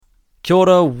Kia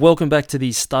ora, welcome back to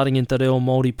the Starting in Te Reo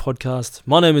Māori podcast.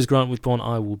 My name is Grant Whitbourne.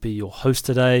 I will be your host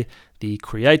today, the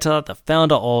creator, the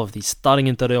founder of the Starting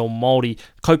in Te Reo Māori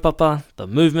kaupapa, the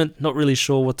movement. Not really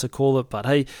sure what to call it, but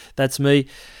hey, that's me.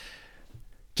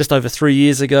 Just over 3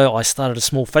 years ago, I started a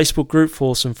small Facebook group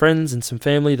for some friends and some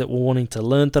family that were wanting to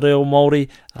learn Te Reo Māori.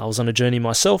 I was on a journey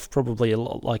myself, probably a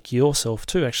lot like yourself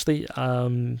too, actually,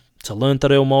 to learn Te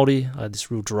Reo Māori. I had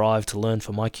this real drive to learn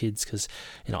for my kids because,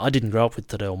 I didn't grow up with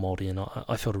Te Reo Māori, and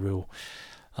I felt a real,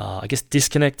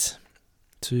 disconnect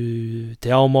to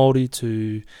Te Ao Māori,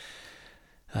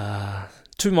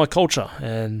 to my culture,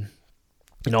 and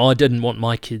I didn't want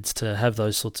my kids to have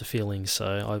those sorts of feelings,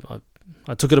 so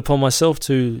I took it upon myself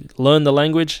to learn the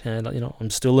language, and I'm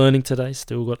still learning today.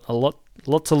 Still got a lot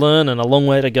to learn and a long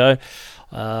way to go.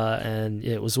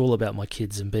 It was all about my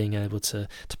kids and being able to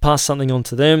pass something on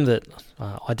to them that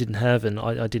I didn't have, and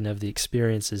I didn't have the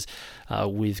experiences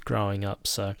with growing up.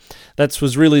 So that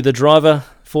was really the driver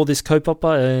for this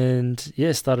kaupapa, and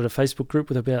started a Facebook group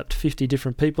with about 50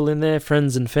 different people in there,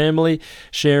 friends and family,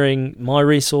 sharing my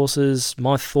resources,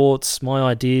 my thoughts, my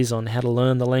ideas on how to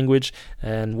learn the language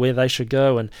and where they should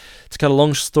go. And to cut a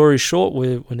long story short,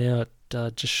 we're now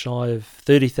at just shy of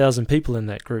 30,000 people in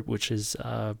that group, which is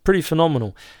pretty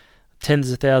phenomenal. Tens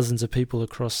of thousands of people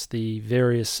across the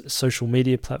various social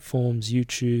media platforms,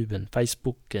 YouTube and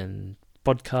Facebook and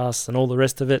podcasts and all the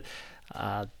rest of it.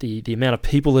 The amount of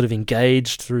people that have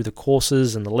engaged through the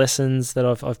courses and the lessons that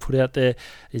I've put out there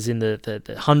is in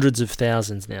the hundreds of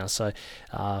thousands now. So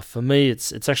for me,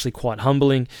 it's actually quite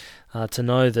humbling to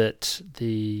know that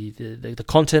the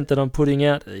content that I'm putting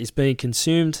out is being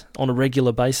consumed on a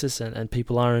regular basis, and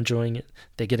people are enjoying it.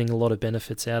 They're getting a lot of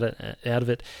benefits out of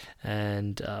it,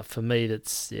 and for me,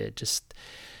 that's just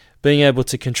being able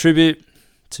to contribute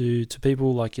to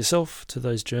people like yourself to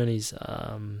those journeys.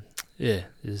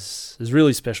 Is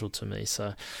really special to me.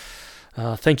 So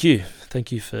thank you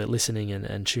for listening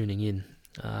and tuning in.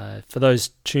 For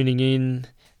those tuning in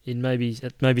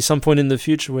maybe some point in the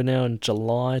future, we're now in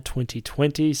July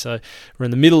 2020, so we're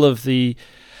in the middle of the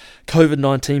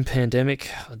COVID-19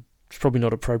 pandemic. It's probably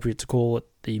not appropriate to call it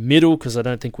the middle, because I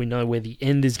don't think we know where the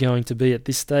end is going to be at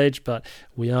this stage, but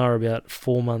we are about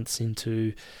 4 months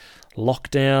into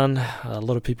lockdown, a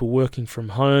lot of people working from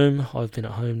home. I've been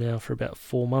at home now for about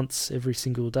 4 months every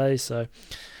single day, so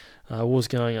I was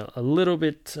going a little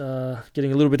bit,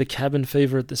 getting a little bit of cabin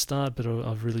fever at the start, but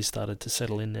I've really started to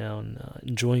settle in now and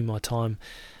enjoying my time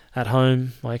at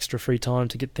home, my extra free time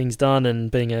to get things done and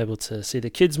being able to see the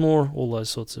kids more, all those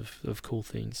sorts of cool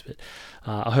things. But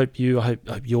I hope you're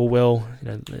well,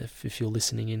 if you're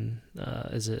listening in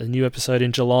as a new episode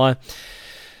in July.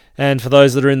 And for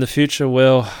those that are in the future,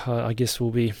 well, I guess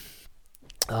we'll be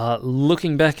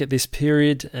looking back at this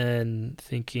period and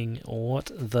thinking,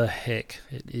 what the heck?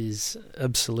 It is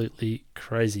absolutely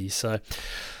crazy. So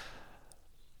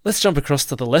let's jump across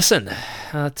to the lesson.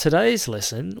 Today's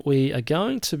lesson, we are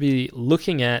going to be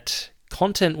looking at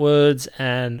content words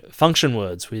and function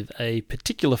words with a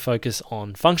particular focus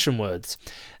on function words.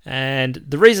 And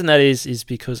the reason that is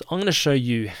because I'm going to show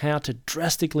you how to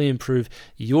drastically improve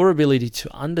your ability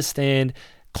to understand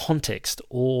context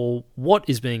or what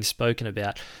is being spoken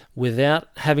about without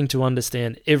having to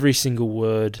understand every single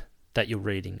word that you're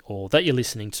reading or that you're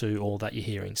listening to or that you're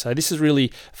hearing. So this is really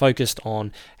focused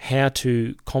on how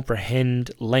to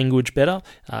comprehend language better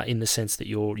in the sense that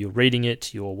you're reading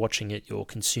it, you're watching it, you're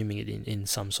consuming it in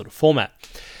some sort of format.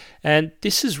 And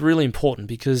this is really important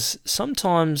because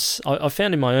sometimes I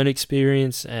found in my own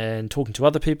experience and talking to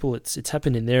other people, it's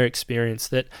happened in their experience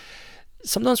that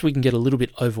sometimes we can get a little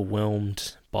bit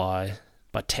overwhelmed by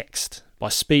text, by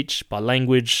speech, by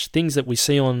language, things that we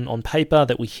see on paper,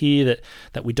 that we hear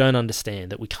that we don't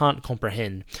understand, that we can't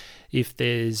comprehend. If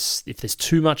there's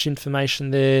too much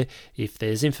information there, if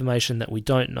there's information that we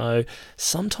don't know,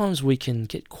 sometimes we can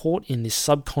get caught in this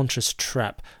subconscious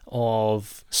trap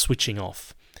of switching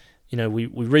off. We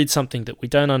read something that we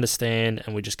don't understand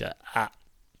and we just go,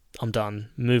 I'm done,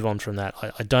 move on from that.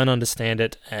 I don't understand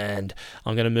it and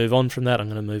I'm going to move on from that. I'm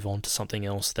going to move on to something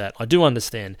else that I do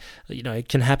understand. It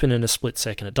can happen in a split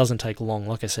second. It doesn't take long.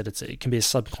 Like I said, it can be a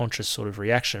subconscious sort of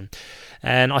reaction.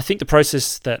 And I think the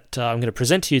process that I'm going to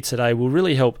present to you today will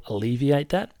really help alleviate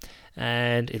that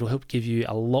and it'll help give you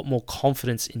a lot more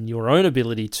confidence in your own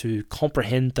ability to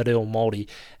comprehend te reo Māori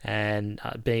and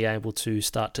being able to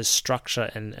start to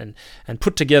structure and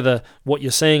put together what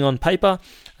you're seeing on paper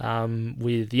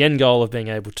with the end goal of being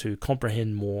able to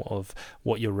comprehend more of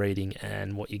what you're reading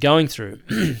and what you're going through.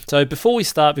 So before we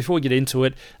get into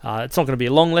it, it's not going to be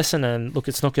a long lesson, and look,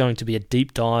 it's not going to be a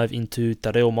deep dive into te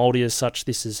reo Māori as such.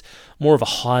 This is more of a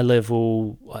high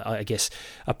level, I guess,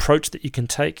 approach that you can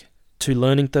take to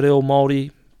learning te reo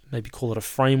Māori. Maybe call it a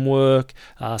framework,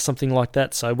 something like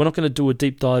that. So we're not going to do a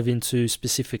deep dive into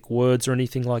specific words or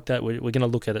anything like that. We're going to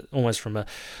look at it almost from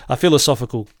a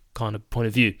philosophical kind of point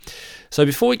of view. So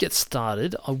before we get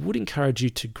started, I would encourage you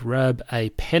to grab a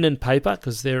pen and paper,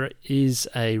 because there is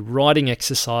a writing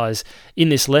exercise in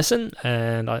this lesson,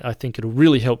 and I think it'll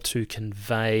really help to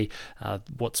convey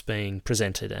what's being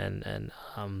presented and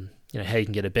how you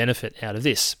can get a benefit out of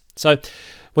this. So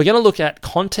we're going to look at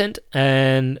content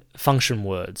and function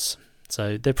words.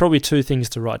 So there are probably two things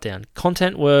to write down: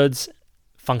 content words,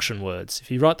 function words. If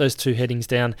you write those two headings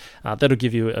down, that'll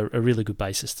give you a really good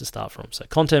basis to start from. So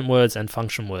content words and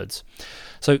function words.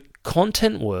 So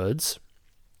content words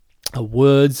are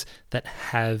words that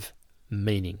have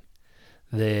meaning.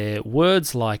 They're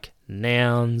words like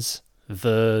nouns,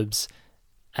 verbs,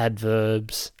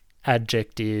 adverbs,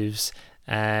 adjectives,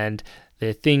 and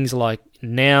they're things like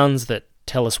nouns that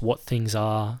tell us what things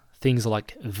are, things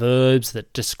like verbs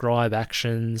that describe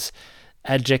actions,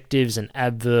 adjectives and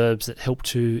adverbs that help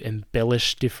to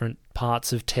embellish different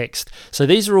parts of text. So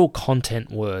these are all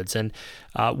content words, and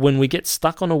when we get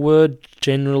stuck on a word,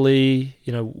 generally,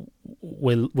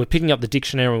 we're picking up the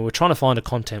dictionary and we're trying to find a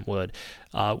content word.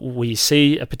 We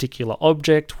see a particular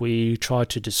object, we try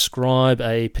to describe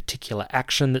a particular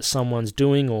action that someone's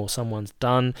doing or someone's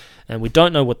done, and we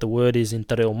don't know what the word is in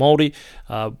te reo Māori.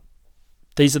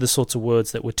 These are the sorts of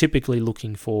words that we're typically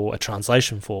looking for a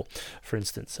translation for. For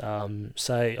instance,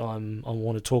 say I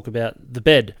want to talk about the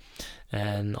bed,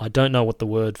 and I don't know what the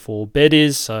word for bed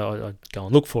is, so I go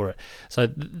and look for it. So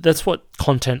that's what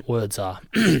content words are.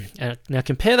 Now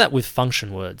compare that with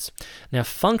function words. Now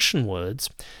function words,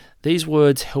 these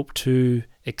words help to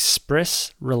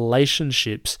express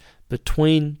relationships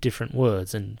between different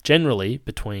words, and generally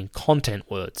between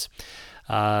content words.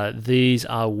 These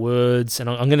are words, and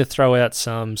I'm going to throw out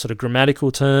some sort of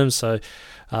grammatical terms. So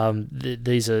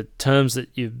these are terms that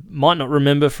you might not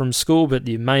remember from school, but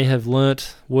you may have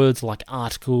learnt. Words like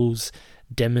articles,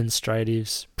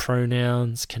 demonstratives,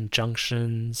 pronouns,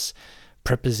 conjunctions,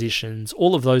 prepositions,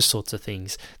 all of those sorts of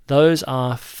things. Those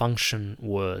are function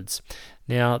words.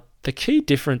 Now, the key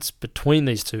difference between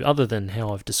these two, other than how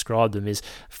I've described them, is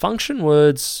function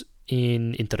words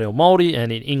in te reo Māori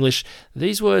and in English,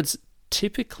 these words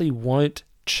typically won't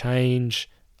change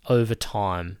over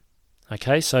time.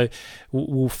 Okay, so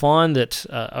we'll find that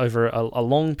over a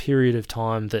long period of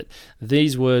time that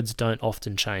these words don't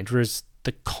often change, whereas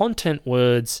the content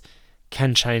words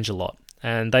can change a lot,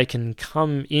 and they can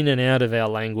come in and out of our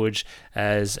language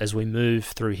as we move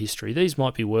through history. These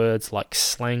might be words like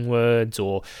slang words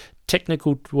or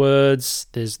technical words.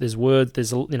 There's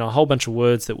a whole bunch of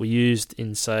words that were used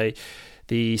in, say,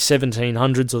 the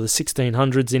 1700s or the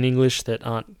 1600s in English that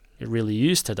aren't really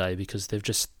used today because they've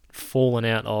just fallen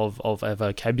out of our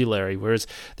vocabulary, whereas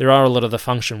there are a lot of the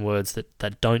function words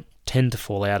that don't tend to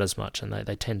fall out as much, and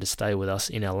they tend to stay with us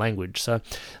in our language. So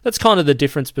that's kind of the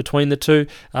difference between the two.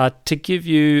 To give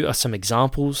you some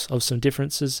examples of some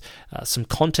differences, some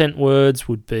content words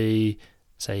would be,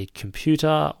 say,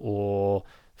 computer or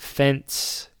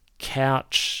fence,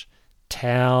 couch,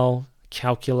 towel,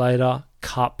 calculator,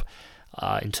 cup.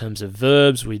 In terms of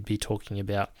verbs, we'd be talking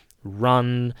about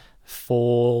run,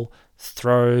 fall,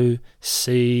 throw,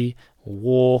 see,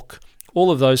 walk, all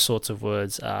of those sorts of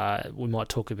words. We might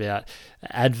talk about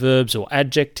adverbs or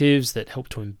adjectives that help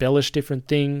to embellish different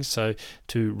things. So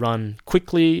to run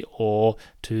quickly, or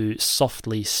to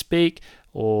softly speak,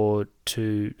 or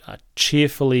to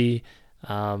cheerfully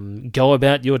go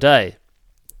about your day.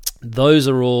 Those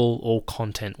are all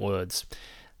content words.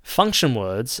 Function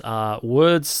words are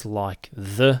words like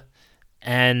the,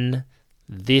 an,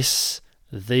 this,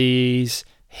 these,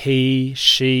 he,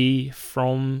 she,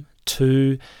 from,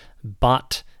 to,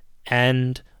 but,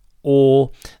 and,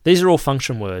 or. These are all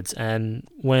function words, and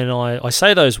when I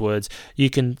say those words,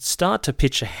 you can start to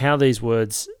picture how these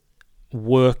words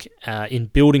work in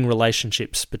building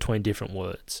relationships between different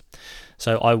words.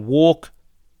 So I walk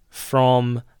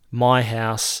from my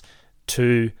house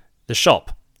to the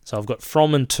shop. So I've got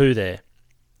from and to there.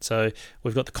 So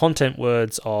we've got the content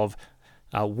words of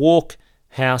walk,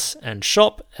 house, and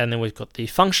shop, and then we've got the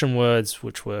function words,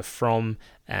 which were from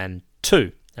and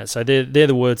to. So they're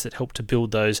the words that help to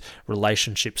build those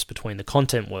relationships between the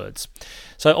content words.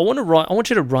 So I want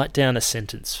you to write down a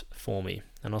sentence for me,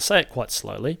 and I'll say it quite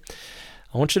slowly.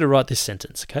 I want you to write this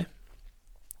sentence, okay?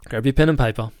 Grab your pen and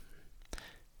paper.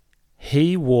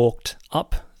 He walked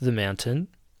up the mountain,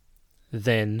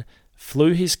 then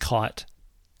flew his kite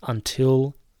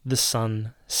until the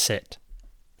sun set.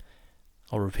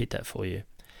 I'll repeat that for you.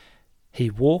 He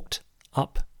walked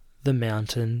up the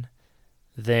mountain,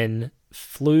 then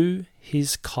flew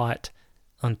his kite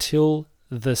until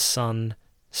the sun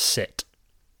set.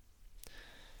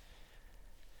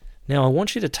 Now I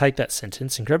want you to take that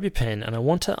sentence and grab your pen, and I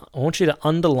want you to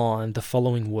underline the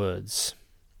following words.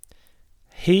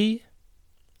 He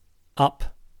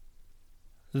up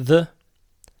the,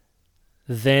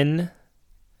 then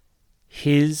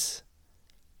his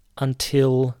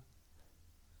until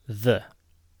the.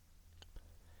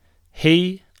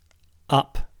 He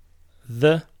up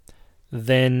the,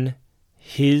 then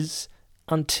his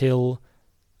until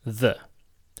the.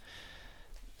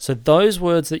 So those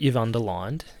words that you've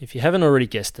underlined, if you haven't already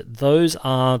guessed it, those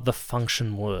are the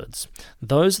function words.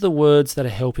 Those are the words that are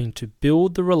helping to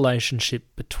build the relationship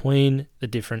between the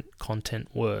different content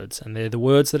words. And they're the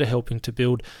words that are helping to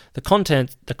build the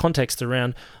context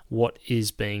around what is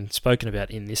being spoken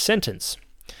about in this sentence.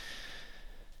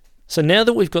 So now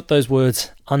that we've got those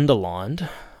words underlined,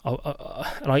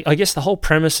 I guess the whole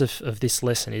premise of this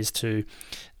lesson is to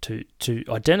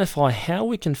identify how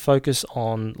we can focus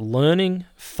on learning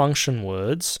function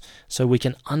words so we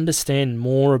can understand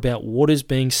more about what is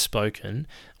being spoken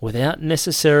without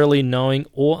necessarily knowing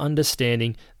or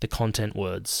understanding the content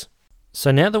words. So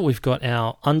now that we've got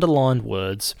our underlined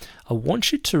words, I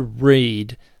want you to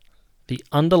read the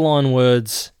underlined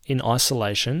words in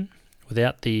isolation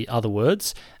without the other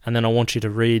words, and then I want you to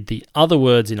read the other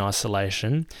words in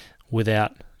isolation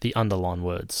without the underlined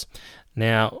words.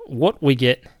 Now, what we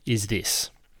get is this.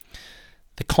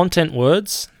 The content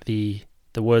words, the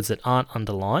words that aren't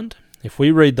underlined, if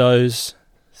we read those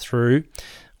through,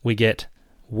 we get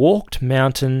walked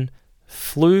mountain,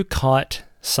 flew kite,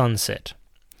 sunset.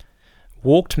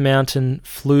 Walked mountain,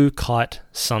 flew kite,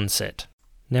 sunset.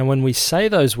 Now, when we say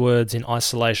those words in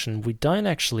isolation, we don't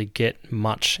actually get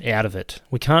much out of it.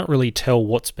 We can't really tell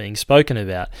what's being spoken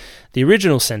about. The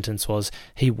original sentence was,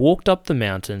 he walked up the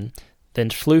mountain, then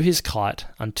flew his kite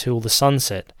until the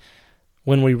sunset.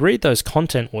 When we read those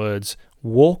content words,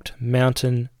 walked,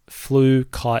 mountain, flew,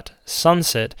 kite,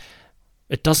 sunset,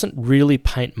 it doesn't really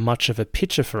paint much of a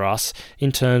picture for us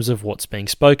in terms of what's being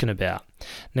spoken about.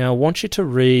 Now, I want you to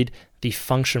read the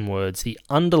function words, the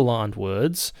underlined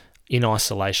words, in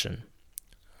isolation.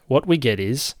 What we get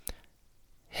is,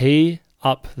 he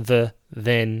up the,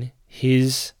 then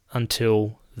his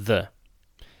until the.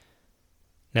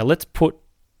 Now let's put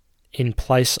in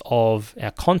place of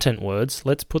our content words,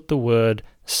 let's put the word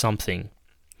something.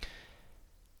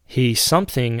 He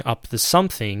something up the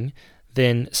something,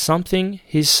 then something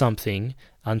his something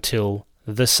until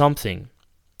the something.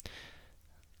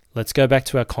 Let's go back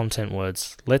to our content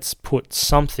words. Let's put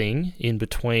something in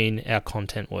between our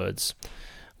content words.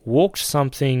 Walked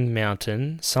something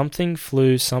mountain, something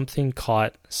flew, something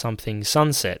kite, something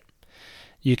sunset.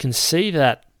 You can see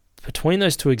that between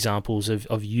those two examples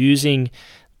of using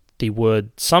the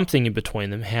word something in between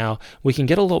them, how we can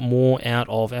get a lot more out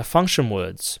of our function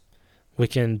words. We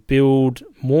can build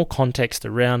more context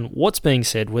around what's being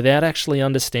said without actually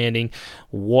understanding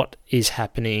what is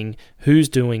happening, who's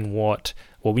doing what.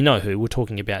 Well, we know who, we're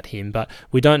talking about him, but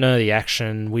we don't know the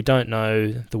action, we don't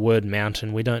know the word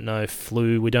mountain, we don't know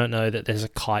flew, we don't know that there's a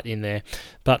kite in there,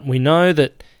 but we know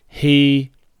that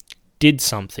he did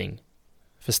something,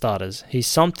 for starters. He's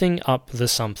something up the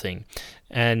something.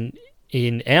 And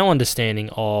in our understanding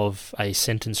of a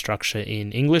sentence structure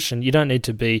in English, and you don't need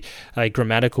to be a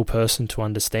grammatical person to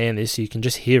understand this, you can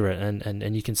just hear it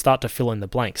and you can start to fill in the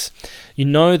blanks. You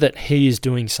know that he is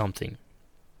doing something.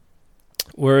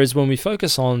 Whereas when we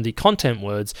focus on the content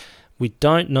words, we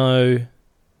don't know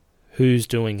who's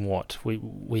doing what.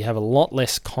 We have a lot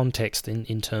less context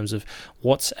in terms of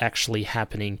what's actually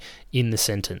happening in the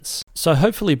sentence. So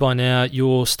hopefully by now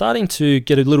you're starting to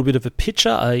get a little bit of a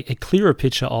picture, a clearer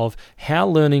picture of how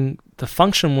learning the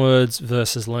function words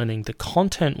versus learning the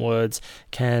content words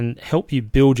can help you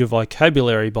build your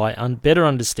vocabulary by better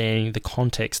understanding the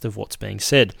context of what's being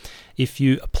said. If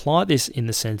you apply this in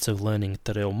the sense of learning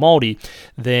Te Reo Māori,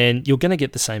 then you're going to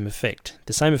get the same effect.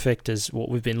 The same effect as what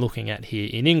we've been looking at here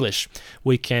in English.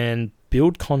 We can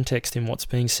build context in what's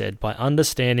being said by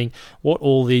understanding what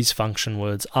all these function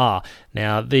words are.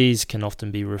 Now, these can often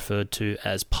be referred to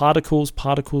as particles.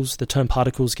 The term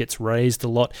particles gets raised a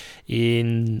lot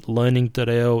in Learning Te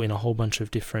Reo, in a whole bunch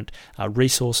of different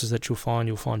resources that you'll find.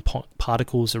 You'll find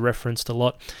particles are referenced a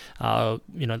lot.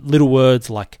 Little words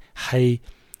like hei,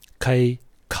 kei,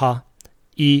 ka,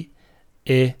 I,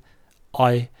 e,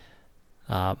 ai,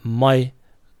 mai,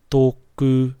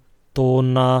 tōku,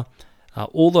 tōna,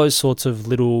 all those sorts of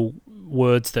little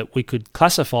words that we could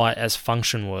classify as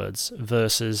function words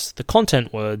versus the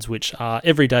content words, which are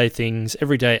everyday things,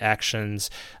 everyday actions,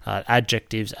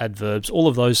 adjectives, adverbs, all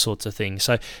of those sorts of things.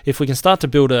 So if we can start to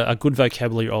build a good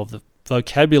vocabulary of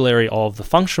the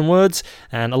function words,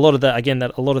 and a lot of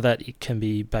that it can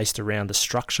be based around the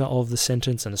structure of the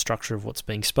sentence and the structure of what's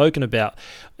being spoken about.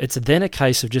 It's then a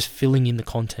case of just filling in the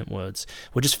content words.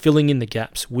 We're just filling in the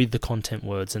gaps with the content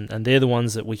words, and they're the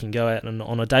ones that we can go out and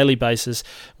on a daily basis.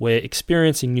 We're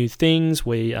experiencing new things,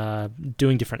 we are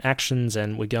doing different actions,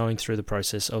 and we're going through the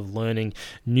process of learning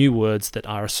new words that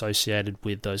are associated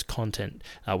with those content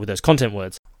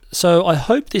words. So I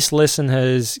hope this lesson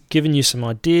has given you some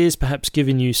ideas, perhaps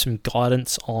given you some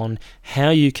guidance on how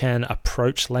you can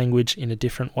approach language in a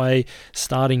different way,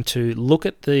 starting to look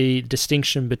at the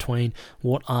distinction between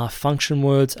what are function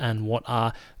words and what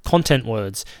are content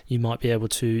words. You might be able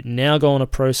to now go on a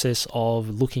process of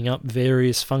looking up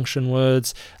various function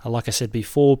words. Like I said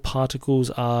before, particles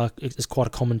is quite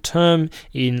a common term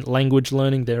in language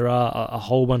learning. There are a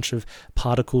whole bunch of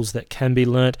particles that can be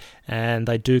learnt, and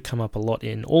they do come up a lot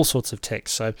in all sorts of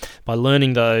texts. So by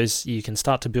learning those, you can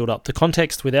start to build up the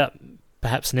context without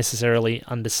perhaps necessarily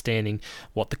understanding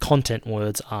what the content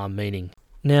words are meaning.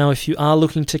 Now, if you are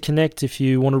looking to connect, if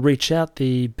you want to reach out,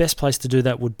 the best place to do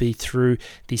that would be through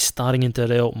the Starting in Te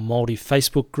Reo Māori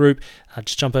Facebook group.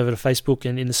 Just jump over to Facebook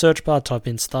and in the search bar, type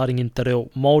in Starting in Te Reo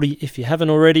Māori. If you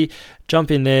haven't already, jump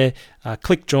in there,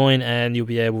 click join, and you'll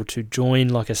be able to join,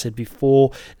 like I said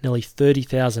before, nearly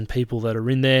 30,000 people that are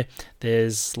in there.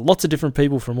 There's lots of different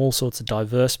people from all sorts of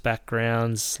diverse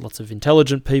backgrounds, lots of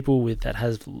intelligent people that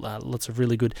has lots of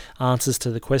really good answers to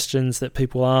the questions that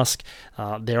people ask.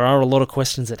 There are a lot of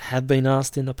questions that have been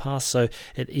asked in the past, so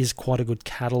it is quite a good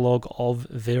catalogue of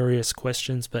various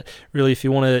questions. But really, if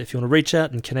you want to reach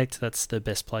out and connect, that's the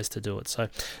best place to do it. So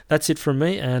that's it from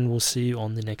me, and we'll see you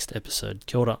on the next episode.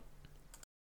 Kia ora.